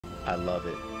I love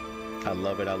it. I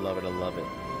love it, I love it, I love it.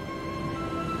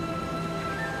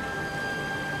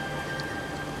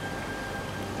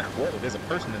 Whoa, there's a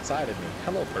person inside of me.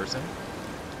 Hello, person.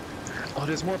 Oh,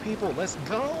 there's more people. Let's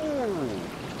go!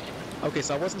 Okay,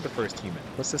 so I wasn't the first human.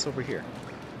 What's this over here?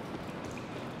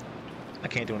 I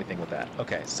can't do anything with that.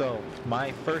 Okay, so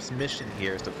my first mission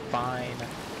here is to find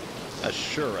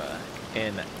Ashura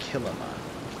in Kilima.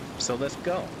 So let's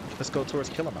go. Let's go towards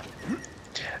Kilima.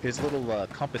 There's a little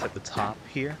compass at the top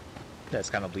here that's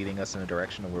kind of leading us in the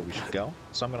direction of where we should go.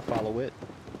 So I'm going to follow it.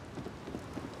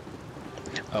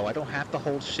 Oh, I don't have to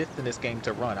hold shift in this game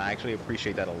to run. I actually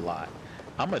appreciate that a lot.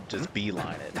 I'm gonna just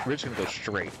beeline it. We're just gonna go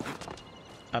straight.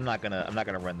 I'm not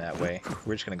gonna run that way.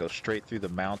 We're just gonna go straight through the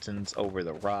mountains, over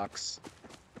the rocks.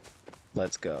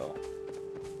 Let's go.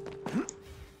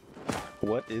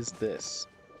 What is this?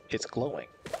 It's glowing.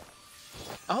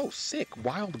 Oh, sick!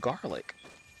 Wild garlic.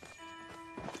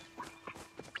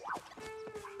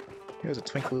 There's a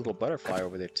twinkly little butterfly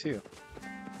over there too.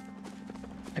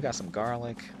 I got some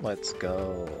garlic. Let's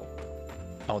go.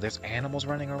 Oh, there's animals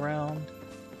running around.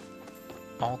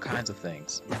 All kinds of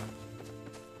things.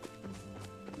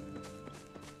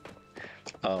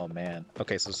 Oh man.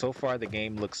 Okay, so far the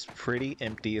game looks pretty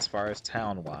empty as far as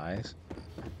town-wise,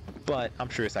 but I'm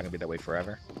sure it's not gonna be that way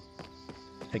forever.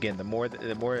 Again, the more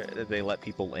they let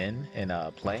people in and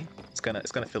play, it's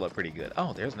gonna fill up pretty good.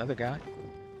 Oh, there's another guy.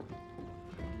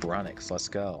 Bronix, let's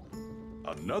go.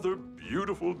 Another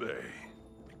beautiful day.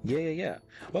 Yeah.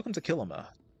 Welcome to Kilima.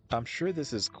 I'm sure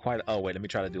this is quite... Oh, wait, let me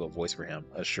try to do a voice for him.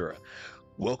 Ashura.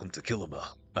 Welcome to Kilima.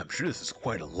 I'm sure this is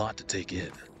quite a lot to take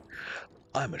in.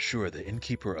 I'm Ashura, the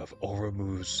innkeeper of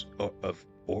Oromu's... of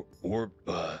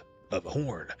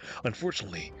Horn.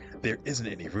 Unfortunately, there isn't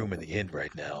any room in the inn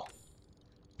right now.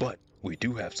 But we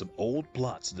do have some old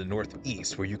plots to the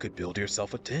northeast where you could build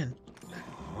yourself a tent.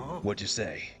 What'd you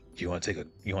say? You want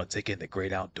to take in the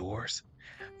great outdoors?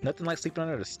 Nothing like sleeping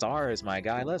under the stars, my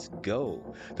guy. Let's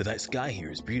go. The night sky here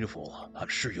is beautiful. I'm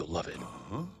sure you'll love it.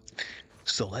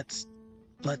 So let's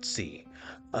see.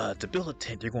 To build a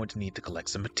tent, you're going to need to collect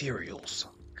some materials.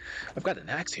 I've got an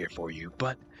axe here for you,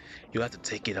 but you'll have to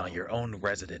take it on your own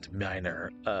resident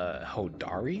miner,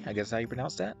 Hodari, I guess is how you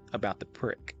pronounce that? About the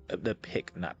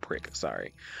pick, not prick,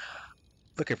 sorry.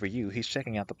 Looking for you. He's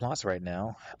checking out the plots right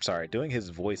now. I'm sorry, doing his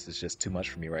voice is just too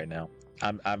much for me right now.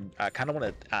 I kind of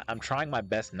want to. I'm trying my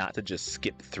best not to just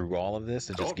skip through all of this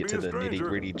and just get to the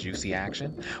nitty-gritty, juicy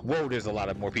action. Whoa, there's a lot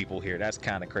of more people here. That's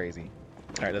kind of crazy.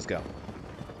 All right, let's go.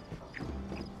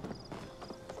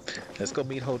 Let's go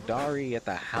meet Hodari at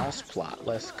the house plot.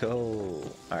 Let's go.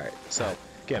 All right. So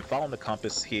again, following the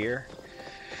compass here,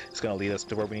 it's gonna lead us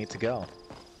to where we need to go.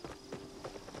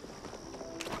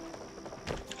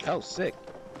 Oh, sick.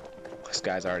 This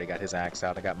guy's already got his axe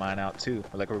out. I got mine out too.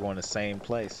 Like we're going to the same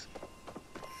place.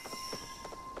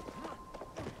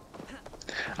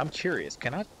 I'm curious.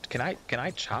 Can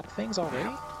I chop things already?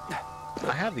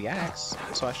 I have the axe,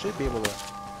 so I should be able to.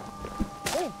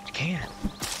 Oh, I can.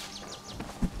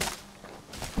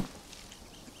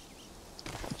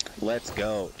 Let's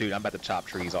go, dude. I'm about to chop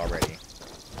trees already.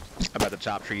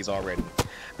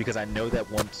 Because I know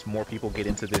that once more people get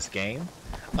into this game,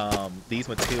 these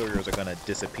materials are gonna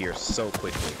disappear so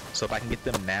quickly. So if I can get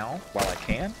them now while I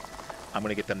can, I'm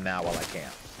gonna get them now while I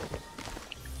can.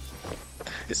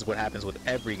 This is what happens with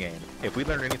every game. If we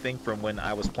learned anything from when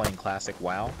I was playing Classic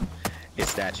WoW,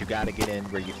 it's that you gotta get in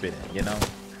where you fit in, you know?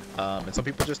 And some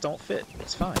people just don't fit.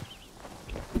 It's fine.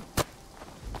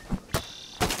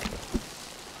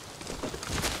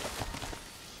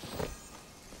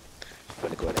 I'm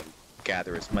gonna go ahead and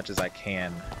gather as much as I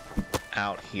can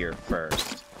out here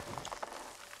first.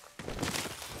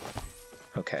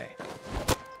 Okay.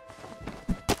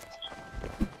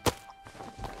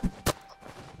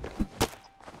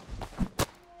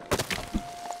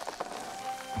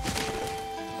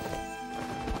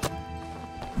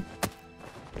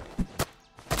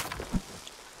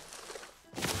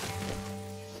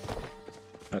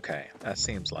 Okay, that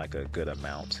seems like a good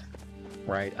amount,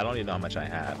 right? I don't even know how much I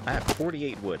have. I have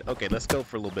 48 wood. Okay, let's go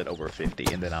for a little bit over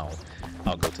 50, and then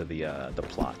I'll go to the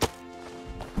plot.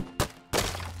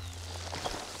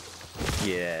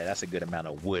 Yeah, that's a good amount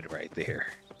of wood right there.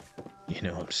 You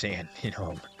know what I'm saying? You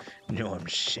know what I'm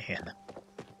saying.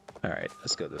 All right,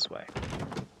 let's go this way.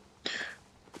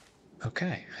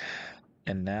 Okay,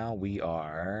 and now we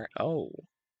are. Oh,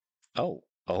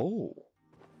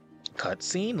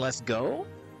 cutscene. Let's go.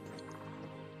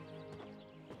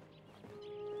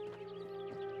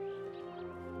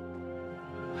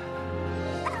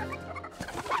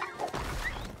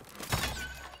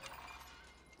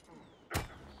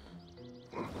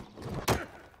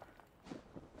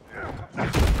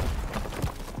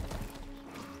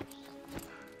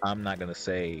 I'm not gonna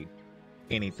say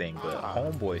anything, but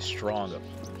homeboy's strong.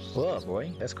 Whoa,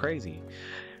 boy, that's crazy.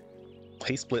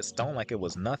 He split stone like it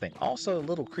was nothing. Also,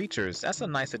 little creatures. That's a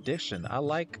nice addition. I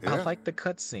like Yeah. the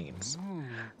cutscenes.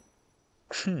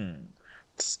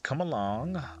 Come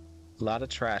along. A lot of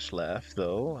trash left,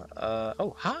 though.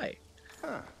 Oh, hi.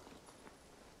 Huh.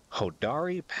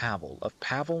 Hodari Pavel of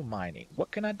Pavel Mining.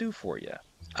 What can I do for you?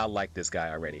 I like this guy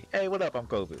already. Hey, what up? I'm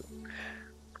Kovu.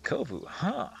 Kovu,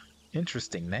 huh?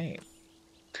 Interesting name.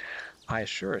 I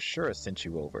Ashura sent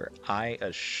you over. I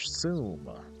assume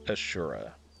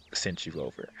Ashura sent you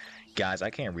over. Guys, I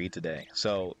can't read today,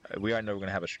 so we already know we're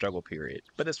gonna have a struggle period,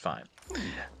 but it's fine.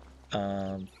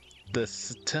 The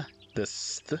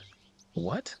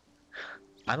what?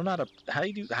 I don't know how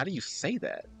do you say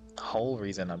that? Whole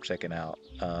reason I'm checking out.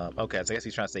 Okay, so I guess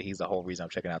he's trying to say he's the whole reason I'm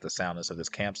checking out the soundness of this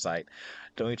campsite.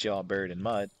 Don't eat you all buried in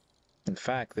mud. In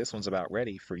fact, this one's about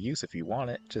ready for use if you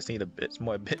want it. Just need a bit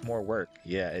more work.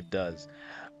 Yeah, it does.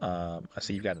 I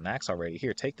see you've got an axe already.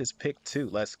 Here, take this pick too.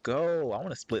 Let's go. I want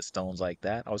to split stones like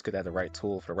that. I always could have the right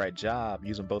tool for the right job.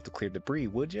 Use them both to clear debris,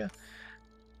 would you?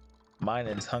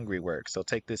 Mining's hungry work, so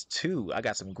take this too. I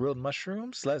got some grilled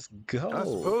mushrooms. Let's go. I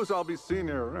suppose I'll be seeing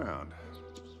you around.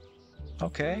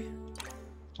 Okay.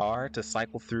 R to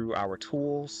cycle through our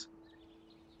tools.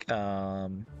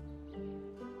 Then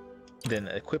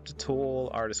equip the tool.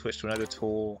 R to switch to another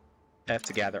tool. F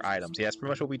to gather items. Yeah, that's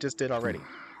pretty much what we just did already.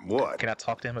 What? Can I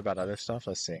talk to him about other stuff?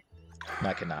 Let's see. No,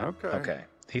 I cannot. Okay.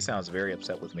 He sounds very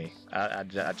upset with me. I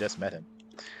just met him.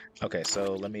 Okay,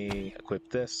 so let me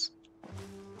equip this.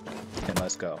 And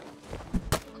let's go.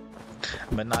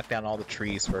 I'm gonna knock down all the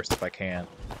trees first if I can.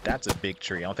 That's a big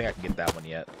tree. I don't think I can get that one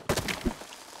yet.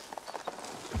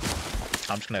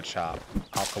 I'm just gonna chop.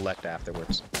 I'll collect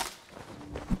afterwards.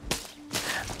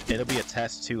 It'll be a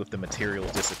test too if the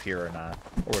materials disappear or not,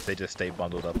 or if they just stay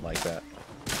bundled up like that.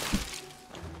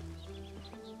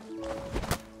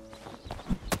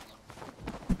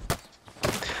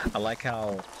 I like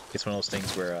how it's one of those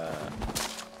things where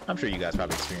I'm sure you guys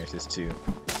probably experience this too.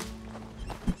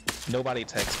 Nobody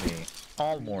texts me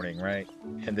all morning, right?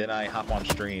 And then I hop on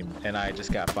stream and I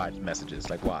just got 5 messages.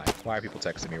 Like, why? Why are people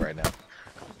texting me right now?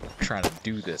 I'm trying to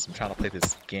do this. I'm trying to play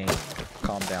this game.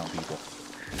 Calm down, people.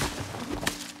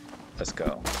 Let's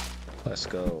go. Let's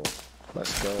go.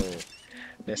 Let's go.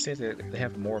 They say that they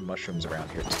have more mushrooms around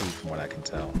here too, from what I can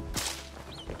tell.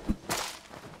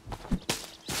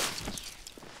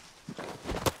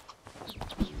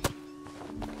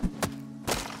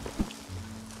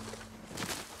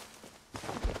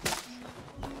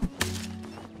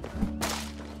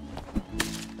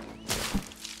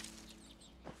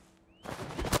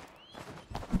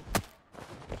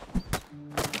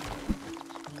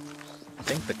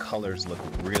 I think the colors look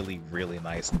really, really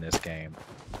nice in this game.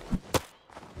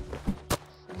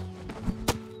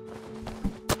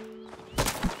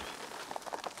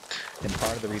 And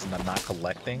part of the reason I'm not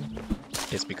collecting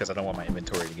is because I don't want my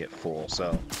inventory to get full. So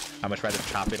I'm gonna try to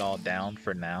chop it all down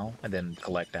for now and then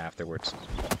collect afterwards.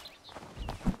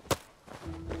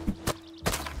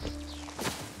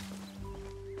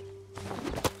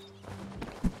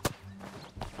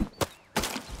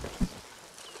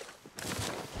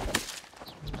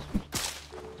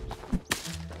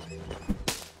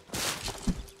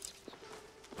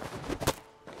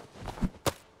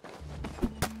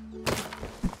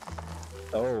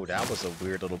 Oh, that was a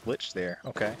weird little glitch there.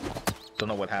 Okay. Don't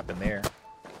know what happened there.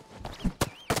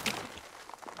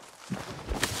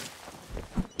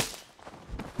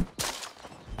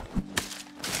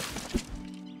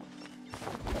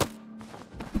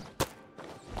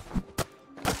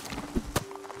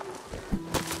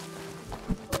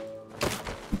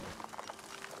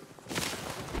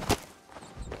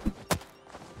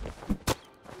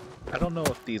 I don't know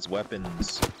if these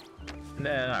weapons...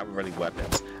 Nah, not really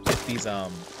weapons. If these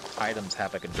items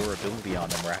have like a durability on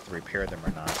them where I have to repair them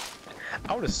or not.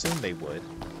 I would assume they would,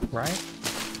 right?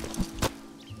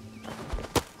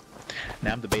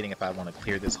 Now I'm debating if I want to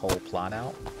clear this whole plot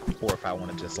out or if I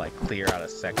want to just like clear out a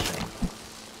section.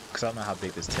 Because I don't know how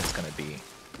big this tent's going to be.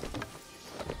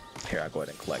 Here, I'll go ahead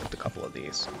and collect a couple of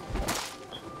these.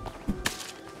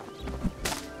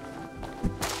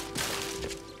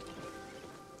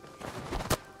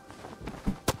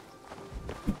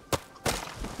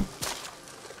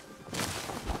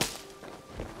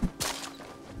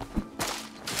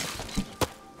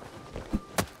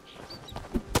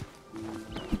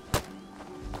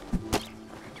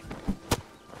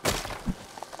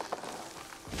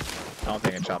 I don't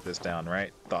think I can chop this down,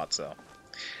 right? Thought so.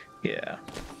 Yeah.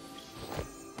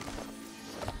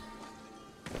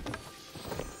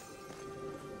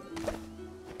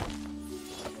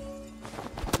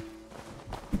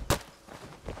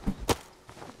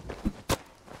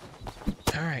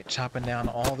 chopping down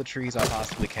all the trees I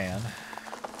possibly can.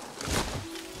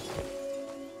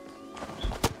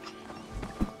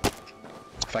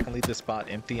 If I can leave this spot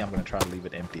empty, I'm going to try to leave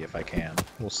it empty if I can.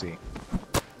 We'll see.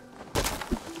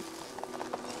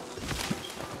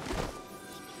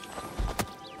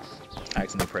 I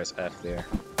accidentally pressed F there.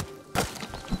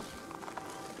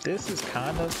 This is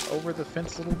kind of over the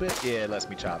fence a little bit. Yeah, it lets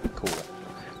me chop it. Cool.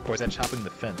 Or is that chopping the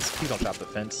fence? Please don't chop the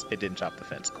fence. It didn't chop the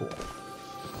fence. Cool.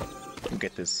 We'll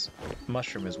get this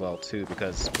mushroom as well, too,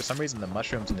 because for some reason the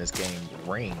mushrooms in this game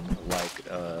rain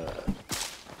like,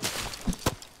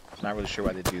 not really sure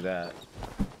why they do that.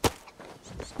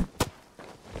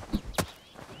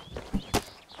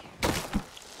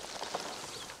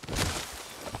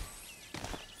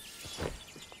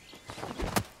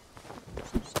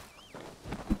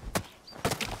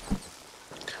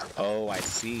 Oh, I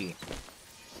see.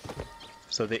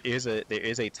 So there is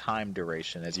a time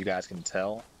duration, as you guys can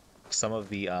tell. Some of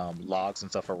the logs and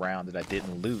stuff around that I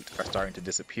didn't loot are starting to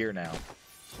disappear now.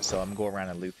 So I'm gonna go around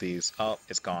and loot these. Oh,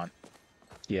 it's gone.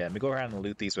 Yeah, let me go around and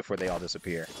loot these before they all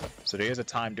disappear. So there is a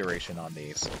time duration on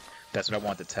these. That's what I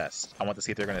want to test. I want to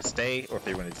see if they're going to stay or if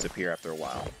they're going to disappear after a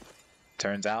while.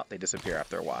 Turns out they disappear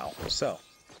after a while. So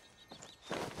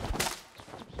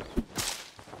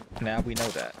now we know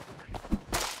that.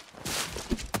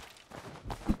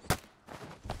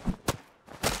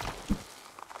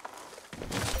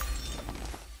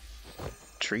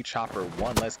 Tree chopper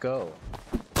 1, let's go.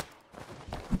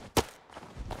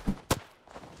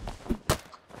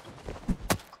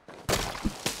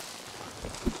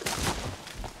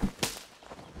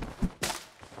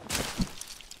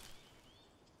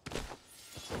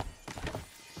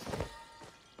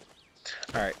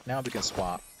 Alright, now we can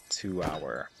swap to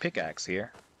our pickaxe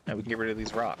here, and we can get rid of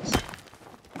these rocks.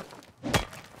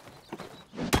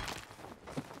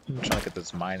 I'm trying to get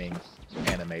this mining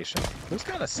animation. It was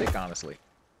kind of sick, honestly.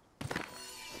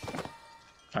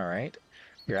 Alright,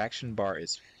 your action bar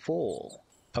is full.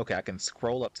 Okay, I can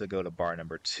scroll up to go to bar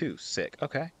number 2. Sick,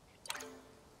 okay.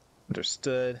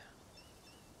 Understood.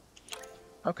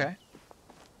 Okay.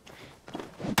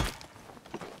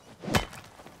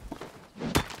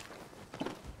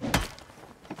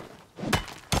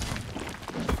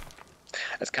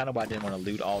 That's kind of why I didn't want to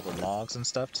loot all the logs and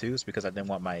stuff too, is because I didn't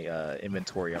want my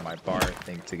inventory or my bar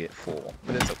thing to get full,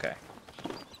 but it's okay.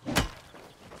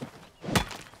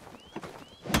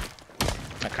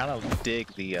 I kind of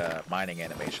dig the mining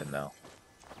animation though.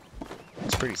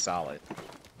 It's pretty solid.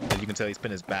 As you can tell, he's put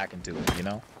his back into it, you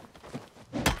know?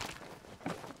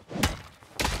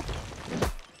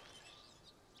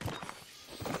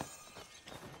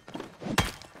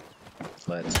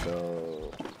 Let's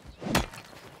go.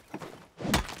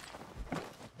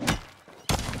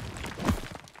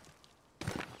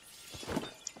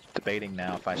 Debating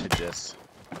now if I should just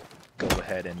go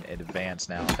ahead and advance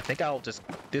now. I think I'll just...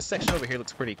 This section over here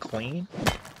looks pretty clean,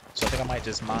 so I think I might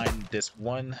just mine this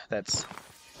one that's...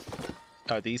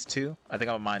 these two? I think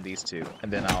I'll mine these two,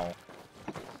 and then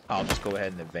I'll just go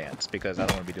ahead and advance, because I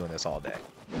don't want to be doing this all day.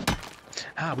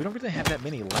 We don't really have that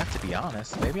many left, to be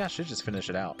honest. Maybe I should just finish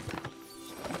it out.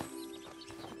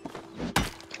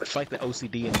 It's like the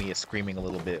OCD in me is screaming a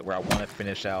little bit, where I want to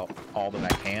finish out all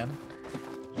that I can.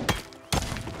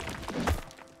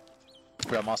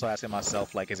 But I'm also asking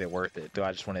myself, like, is it worth it? Do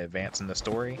I just want to advance in the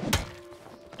story?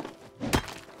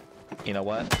 You know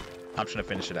what? I'm just gonna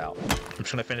finish it out. I'm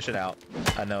just gonna finish it out.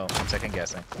 I know, I'm second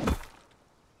guessing.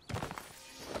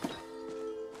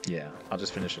 Yeah, I'll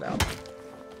just finish it out.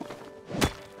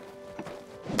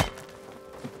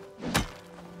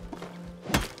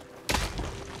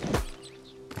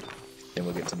 Then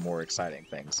we'll get to more exciting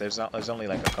things. There's only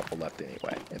like a couple left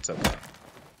anyway. It's okay.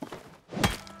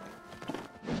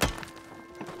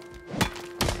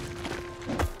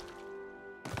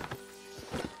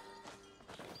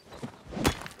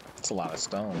 It's a lot of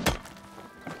stone.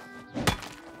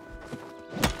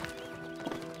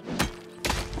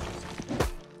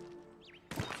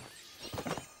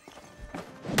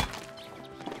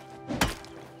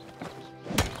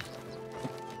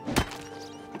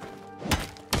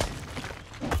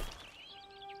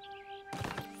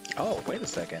 Oh, wait a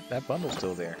second. That bundle's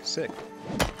still there. Sick.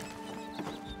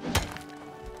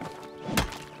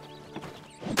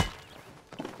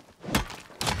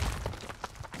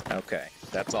 Okay,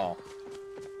 that's all.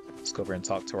 Let's go over and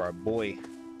talk to our boy.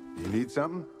 You need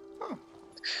something? Huh.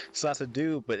 So that's a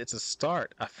do, but it's a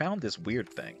start. I found this weird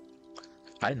thing.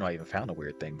 I didn't know I even found a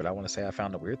weird thing, but I want to say I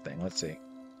found a weird thing. Let's see.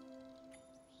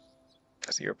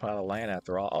 That's your plot of land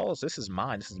after all. Oh, so this is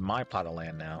mine. This is my plot of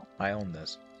land now. I own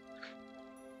this.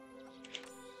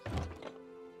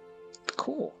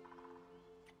 Cool.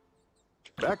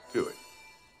 Back to it.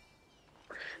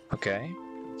 Okay.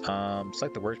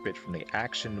 Select the workbench from the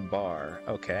action bar.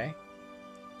 Okay.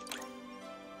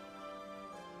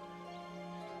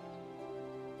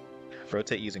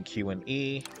 Rotate using Q and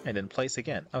E, and then place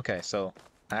again. Okay, so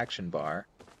action bar.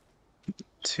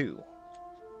 2.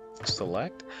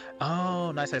 Select.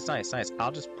 Oh, nice, nice, nice, nice.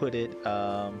 I'll just put it,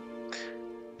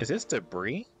 is this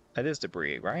debris? That is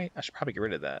debris, right? I should probably get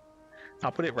rid of that.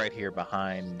 I'll put it right here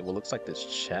behind what looks like this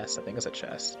chest. I think it's a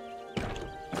chest.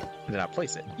 And then I'll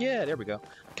place it. Yeah, there we go.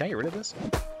 Can I get rid of this?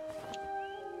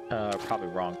 Probably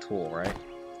wrong tool, right?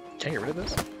 Can I get rid of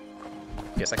this?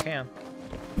 Yes, I can.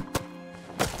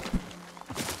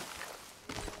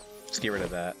 Let's get rid of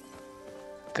that.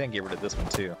 I think I can get rid of this one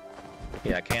too.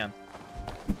 Yeah, I can.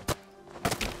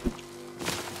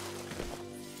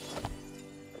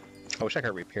 I wish I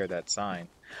could repair that sign.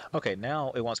 Okay,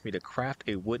 now it wants me to craft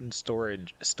a wooden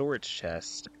storage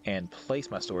chest and place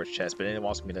my storage chest, but then it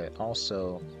wants me to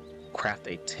also craft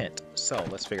a tent. So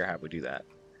let's figure out how we do that.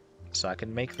 So I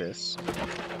can make this.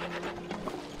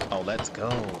 Oh, let's go.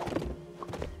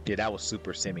 Yeah, that was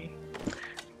super simmy.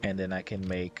 And then I can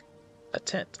make a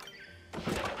tent.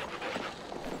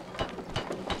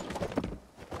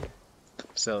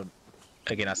 So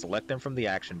again, I select them from the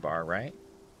action bar, right?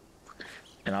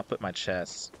 And I'll put my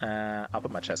chest, kind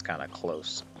of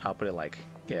close. I'll put it like,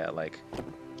 yeah, like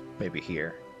maybe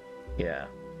here. Yeah,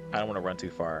 I don't want to run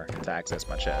too far to access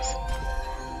my chest.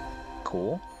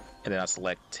 Cool. And then I'll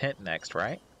select tent next,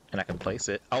 right? And I can place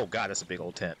it. Oh God, that's a big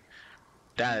old tent.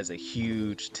 That is a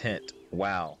huge tent.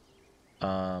 Wow.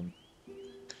 I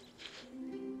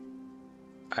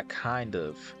kind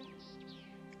of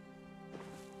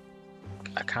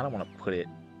want to put it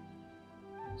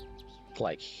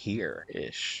like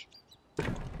here-ish.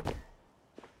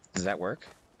 Does that work?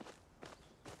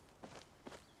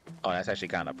 Oh, that's actually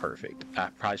kind of perfect. I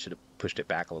probably should have pushed it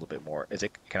back a little bit more. Is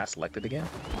it? Can I select it again?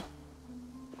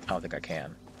 I don't think I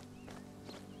can.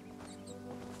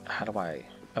 How do I?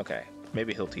 Okay,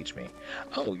 maybe he'll teach me.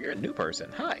 Oh, you're a new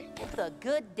person. Hi. It's a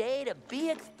good day to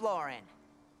be exploring.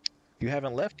 You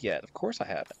haven't left yet. Of course I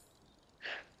haven't.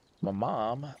 My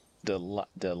mom, Delilah,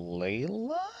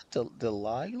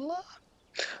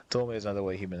 told me there's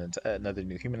another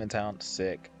new human in town.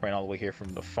 Sick. Ran all the way here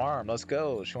from the farm. Let's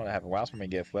go. She want to have a housewarming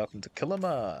gift. Welcome to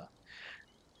Kilima.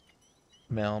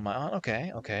 Mail my aunt.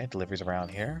 Okay, okay. Deliveries around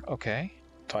here. Okay.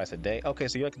 Twice a day. Okay,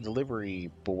 so you're like a delivery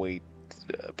boy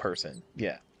person.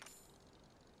 Yeah.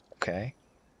 Okay.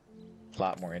 A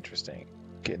lot more interesting.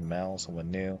 Getting mail,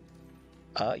 someone new.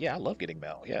 Yeah, I love getting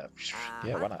mail. Yeah.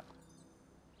 Yeah, why not?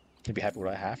 You'd be happy with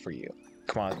what I have for you.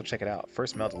 Come on, let's go check it out.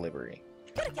 First mail delivery.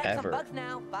 Ever.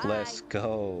 Let's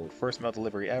go. First mail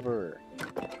delivery ever.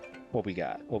 What we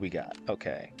got? What we got?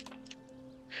 Okay.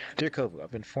 Dear Kovu,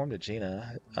 I've informed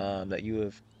Gina that you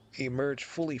have emerged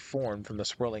fully formed from the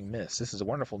swirling mist. This is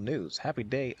wonderful news. Happy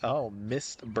day. Oh,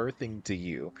 mist birthing to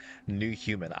you. New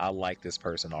human. I like this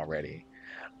person already.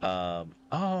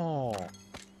 Oh.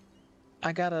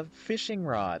 I got a fishing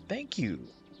rod. Thank you.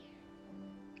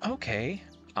 Okay.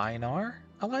 Einar?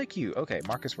 I like you. Okay,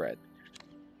 Marcus Red.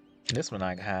 This one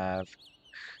I have,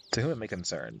 to whom it may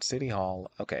concern, City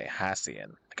Hall. Okay,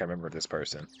 Hassian. I can't remember this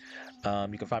person.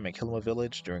 You can find me in Kilima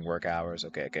Village during work hours.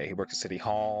 Okay, okay. He works at City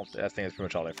Hall. I think that's pretty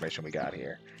much all the information we got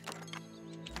here.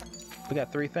 We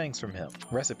got 3 things from him.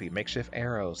 Recipe, makeshift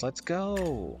arrows. Let's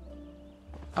go.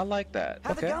 I like that.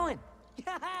 How's okay. it going?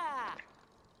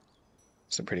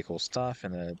 Some pretty cool stuff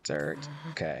in the dirt.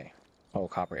 Okay. Oh,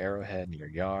 copper arrowhead in your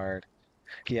yard.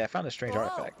 Yeah, I found a strange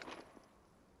artifact.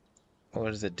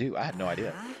 What does it do? I had no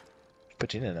idea. But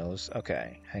Gina knows.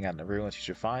 Okay. Hang out in the ruins. You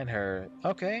should find her.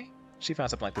 Okay. She found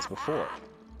something like this before.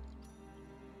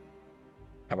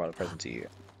 I brought a present to you.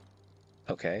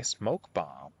 Okay. Smoke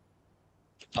bomb.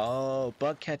 Oh,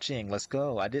 bug catching. Let's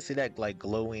go. I did see that like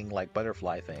glowing like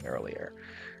butterfly thing earlier.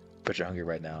 But you're hungry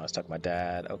right now. I was talking to my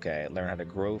dad. Okay. Learn how to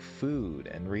grow food.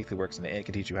 And Reith, who works in the inn,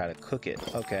 can teach you how to cook it.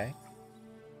 Okay.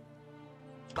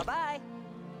 Bye-bye.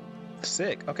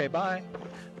 Sick. Okay, bye.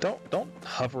 Don't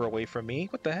hover away from me.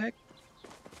 What the heck?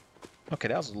 Okay,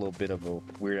 that was a little bit of a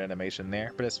weird animation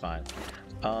there, but it's fine.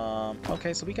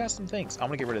 Okay, so we got some things. I'm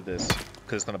gonna get rid of this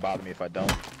because it's gonna bother me if I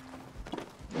don't.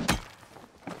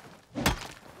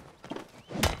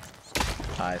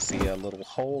 I see a little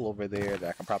hole over there that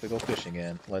I can probably go fishing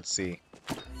in. Let's see.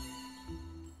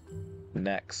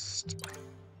 Next.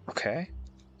 Okay.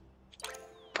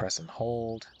 Press and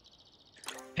hold.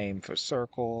 Aim for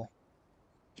circle.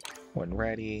 When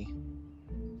ready.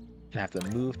 And have to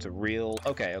move to reel.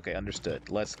 Okay, okay, understood.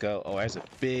 Let's go. Oh, there's a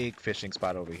big fishing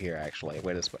spot over here, actually.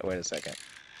 Wait a second.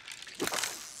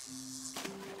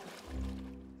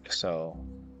 So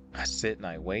I sit and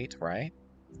I wait, right?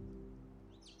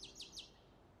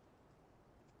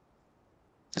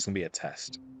 It's gonna be a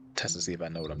test. Test to see if I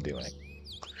know what I'm doing.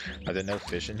 Are there no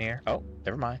fish in here? Oh,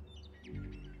 never mind.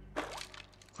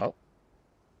 Oh.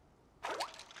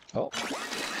 Oh.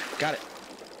 Got it.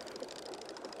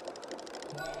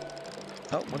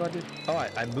 Oh, what do I do? Oh,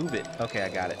 I move it. Okay, I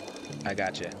got it. I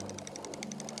got you.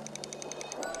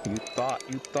 You thought.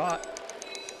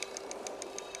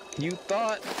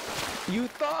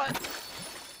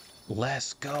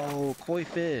 Let's go, koi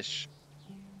fish.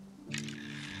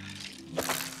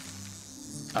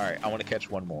 All right, I want to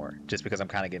catch one more, just because I'm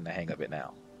kind of getting the hang of it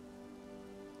now.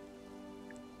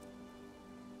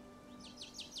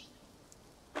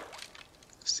 Let's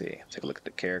see, take a look at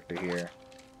the character here.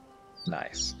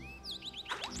 Nice.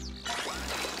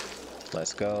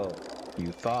 Let's go.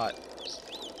 You thought.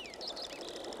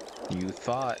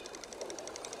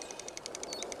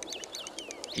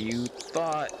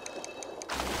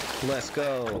 Let's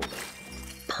go.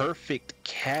 Perfect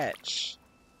catch.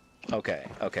 Okay.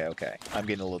 I'm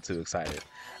getting a little too excited.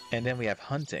 And then we have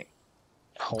hunting.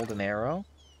 Hold an arrow.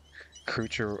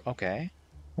 Creature. Okay.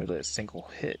 With a single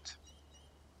hit.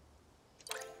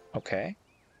 Okay.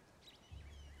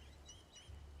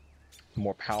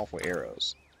 More powerful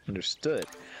arrows. Understood.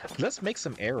 Let's make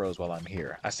some arrows while I'm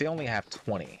here. I see I only have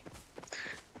 20.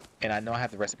 And I know I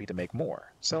have the recipe to make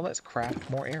more. So let's craft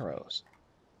more arrows.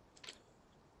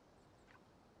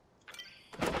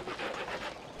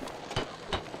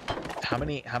 How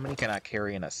many can I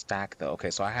carry in a stack though?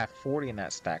 Okay, so I have 40 in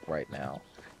that stack right now.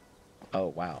 Oh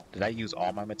wow. Did I use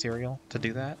all my material to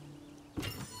do that?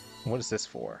 What is this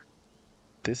for?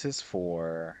 This is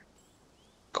for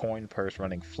coin purse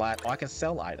running flat. Oh, I can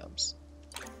sell items.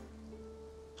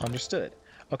 Understood.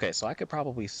 Okay, so I could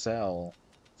probably sell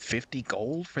 50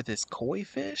 gold for this koi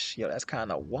fish? Yo, that's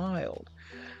kind of wild.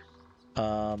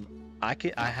 I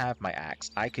have my axe.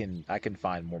 I can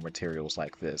find more materials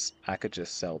like this. I could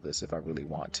just sell this if I really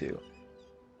want to.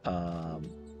 I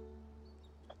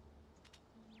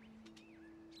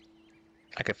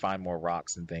could find more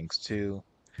rocks and things too.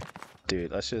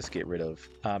 Dude, let's just get rid of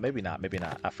maybe not.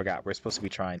 I forgot we're supposed to be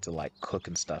trying to like cook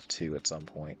and stuff too at some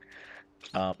point.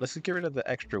 Let's just get rid of the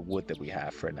extra wood that we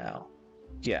have for now.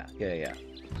 Yeah.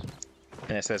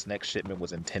 And it says next shipment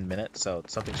was in 10 minutes, so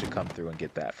something should come through and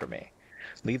get that for me.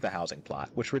 Leave the housing plot,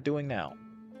 which we're doing now.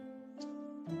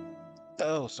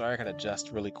 Oh, sorry, I gotta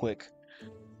adjust really quick.